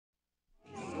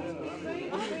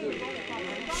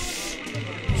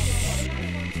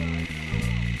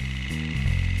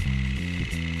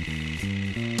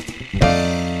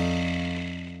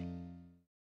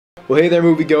Well, hey there,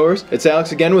 moviegoers. It's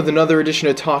Alex again with another edition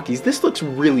of Talkies. This looks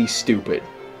really stupid.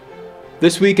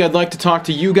 This week, I'd like to talk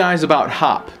to you guys about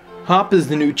Hop. Hop is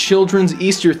the new children's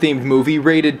Easter-themed movie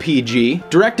rated PG,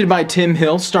 directed by Tim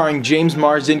Hill, starring James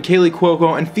Marden, Kaley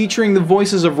Cuoco, and featuring the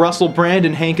voices of Russell Brand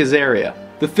and Hank Azaria.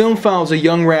 The film follows a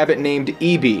young rabbit named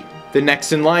E.B., the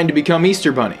next in line to become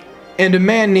Easter Bunny, and a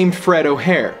man named Fred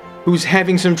O'Hare, who's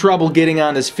having some trouble getting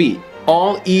on his feet.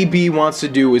 All E.B. wants to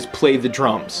do is play the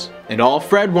drums, and all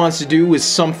Fred wants to do is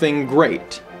something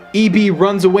great. E.B.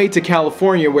 runs away to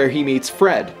California where he meets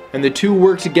Fred, and the two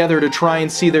work together to try and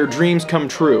see their dreams come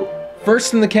true.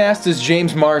 First in the cast is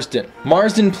James Marsden.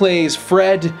 Marsden plays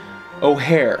Fred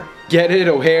O'Hare. Get it,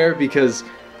 O'Hare? Because,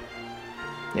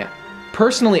 yeah.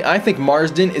 Personally, I think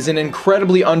Marsden is an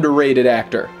incredibly underrated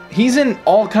actor. He's in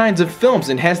all kinds of films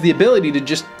and has the ability to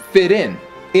just fit in.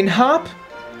 In Hop,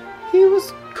 he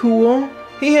was cool.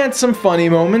 He had some funny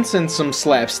moments and some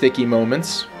slapsticky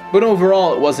moments, but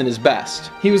overall it wasn't his best.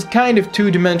 He was kind of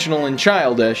two-dimensional and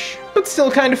childish, but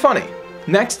still kind of funny.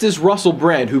 Next is Russell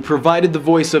Brand, who provided the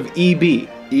voice of E.B.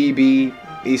 E.B.,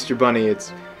 Easter Bunny,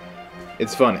 it's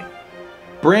funny.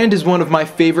 Brand is one of my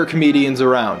favorite comedians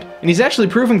around, and he's actually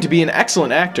proving to be an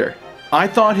excellent actor. I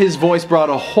thought his voice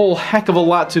brought a whole heck of a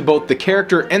lot to both the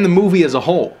character and the movie as a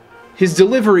whole. His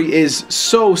delivery is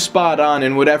so spot on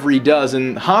in whatever he does,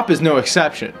 and Hop is no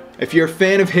exception. If you're a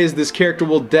fan of his, this character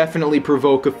will definitely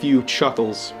provoke a few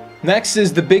chuckles. Next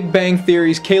is The Big Bang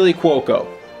Theory's Kaley Cuoco.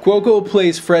 Cuoco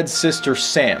plays Fred's sister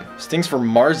Sam. Stinks for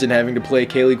Marsden having to play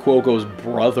Kaley Cuoco's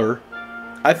brother.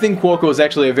 I think Cuoco is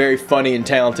actually a very funny and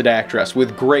talented actress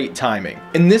with great timing.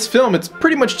 In this film, it's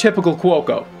pretty much typical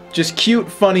Cuoco. Just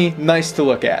cute, funny, nice to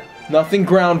look at. Nothing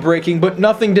groundbreaking, but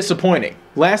nothing disappointing.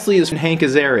 Lastly is Hank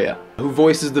Azaria, who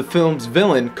voices the film's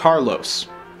villain, Carlos.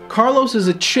 Carlos is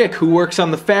a chick who works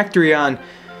on the factory on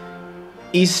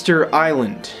Easter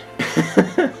Island.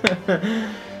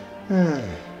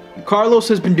 Carlos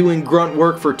has been doing grunt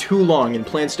work for too long and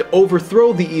plans to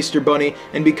overthrow the Easter Bunny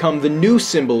and become the new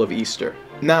symbol of Easter.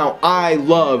 Now, I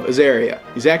love Azaria.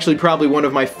 He's actually probably one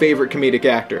of my favorite comedic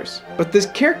actors. But this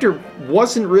character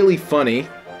wasn't really funny,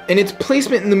 and its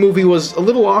placement in the movie was a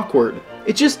little awkward.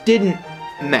 It just didn't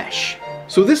mesh.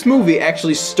 So this movie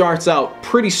actually starts out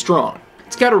pretty strong.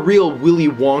 It's got a real Willy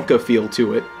Wonka feel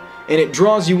to it, and it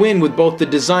draws you in with both the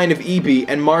design of E.B.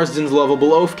 and Marsden's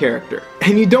lovable oaf character.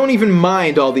 And you don't even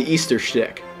mind all the Easter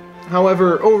shtick.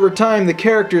 However, over time the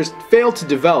characters fail to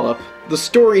develop, the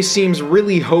story seems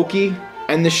really hokey,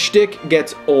 and the shtick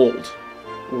gets old.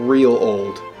 Real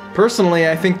old. Personally,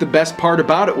 I think the best part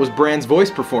about it was Brand's voice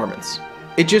performance.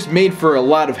 It just made for a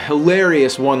lot of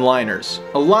hilarious one-liners,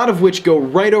 a lot of which go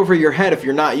right over your head if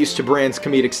you're not used to Brand's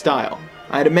comedic style.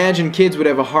 I'd imagine kids would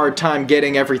have a hard time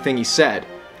getting everything he said.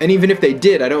 And even if they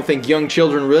did, I don't think young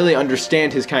children really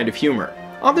understand his kind of humor.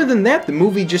 Other than that, the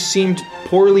movie just seemed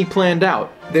poorly planned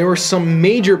out. There were some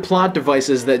major plot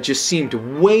devices that just seemed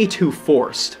way too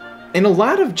forced. And a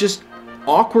lot of just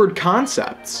awkward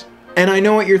concepts. And I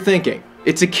know what you're thinking.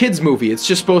 It's a kids movie, it's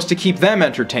just supposed to keep them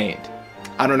entertained.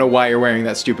 I don't know why you're wearing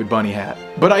that stupid bunny hat.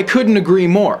 But I couldn't agree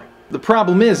more. The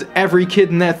problem is, every kid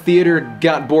in that theater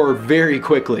got bored very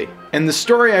quickly. And the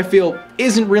story, I feel,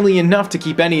 isn't really enough to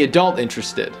keep any adult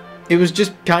interested. It was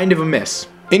just kind of a miss.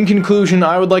 In conclusion,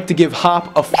 I would like to give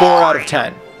Hop a 4 out of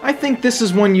 10. I think this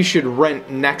is one you should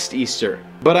rent next Easter,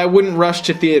 but I wouldn't rush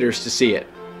to theaters to see it.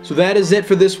 So that is it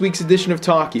for this week's edition of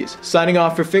Talkies. Signing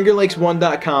off for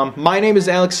FingerLakes1.com, my name is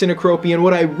Alex Sinacropi, and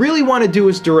what I really want to do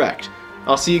is direct.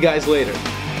 I'll see you guys later.